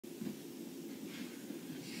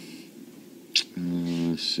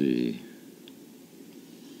Let's see.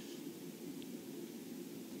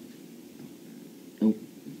 Oh,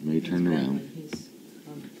 May turned around. He's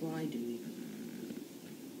on fly duty.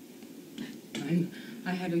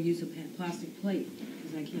 I had to use a plastic plate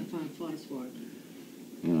because I can't find fly swat.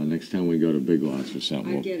 Next time we go to Big Lots or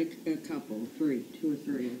something. I'd get a couple, two or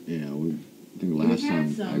three. Yeah, I think last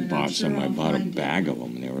time I bought some, I bought a bag of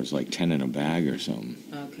them. There was like 10 in a bag or something.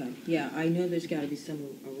 Okay, yeah, I know there's got to be some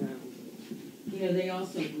around. You know, they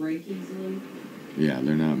also break easily. Yeah,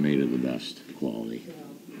 they're not made of the best quality. So.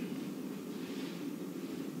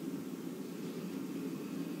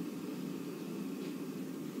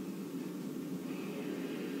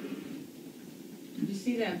 Did you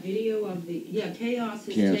see that video of the Chaos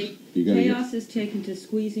is taken to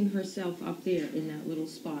squeezing herself up there in that little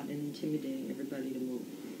spot and intimidating everybody to move.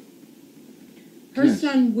 Her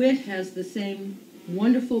son Whit has the same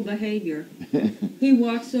wonderful behavior. He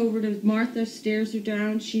walks over to Martha, stares her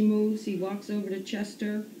down, she moves. He walks over to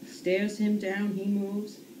Chester, stares him down, he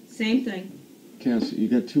moves. Same thing. Cass, you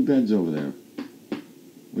got 2 beds over there.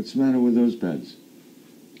 What's the matter with those beds?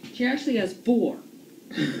 She actually has 4.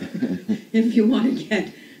 If you want to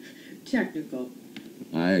get technical.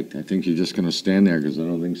 I think you're just going to stand there because I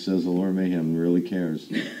don't think Sizzle or Mayhem really cares.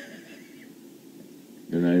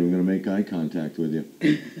 They're not even going to make eye contact with you.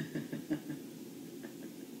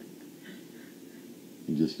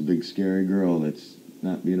 You're just a big scary girl that's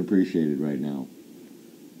not being appreciated right now.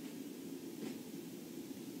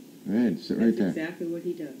 Go ahead, sit right there. That's exactly what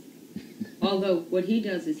he does. Although what he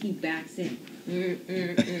does is he backs in.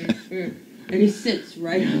 And he sits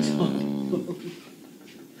right on top.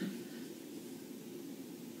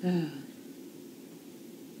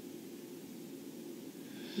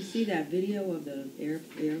 You see that video of the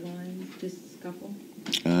airline scuffle?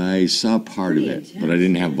 I saw part of it, but I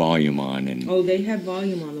didn't have volume on. And oh, they have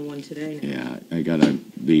volume on the one today now. Yeah, I gotta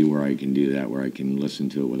be where I can do that, where I can listen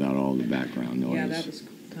to it without all the background noise. Yeah, that was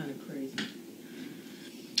kind of crazy.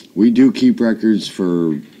 We do keep records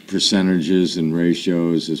for percentages and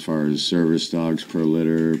ratios as far as service dogs per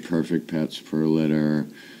litter, perfect pets per litter.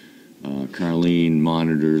 Carlene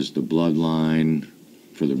monitors the bloodline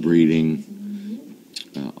for the breeding,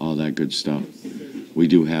 all that good stuff. We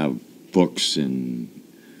do have books and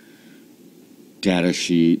data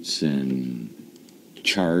sheets and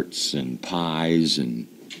charts and pies and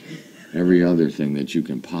every other thing that you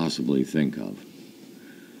can possibly think of.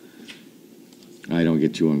 I don't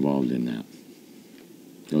get too involved in that.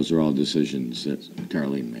 Those are all decisions that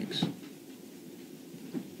Carlene makes.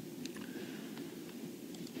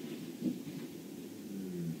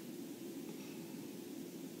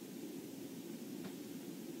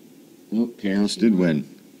 Oh, Chaos did win.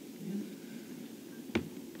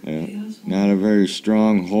 Yeah, not a very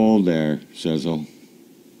strong hold there, Sizzle.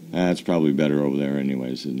 That's probably better over there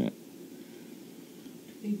anyways, isn't it?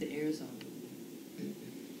 I think the air's on.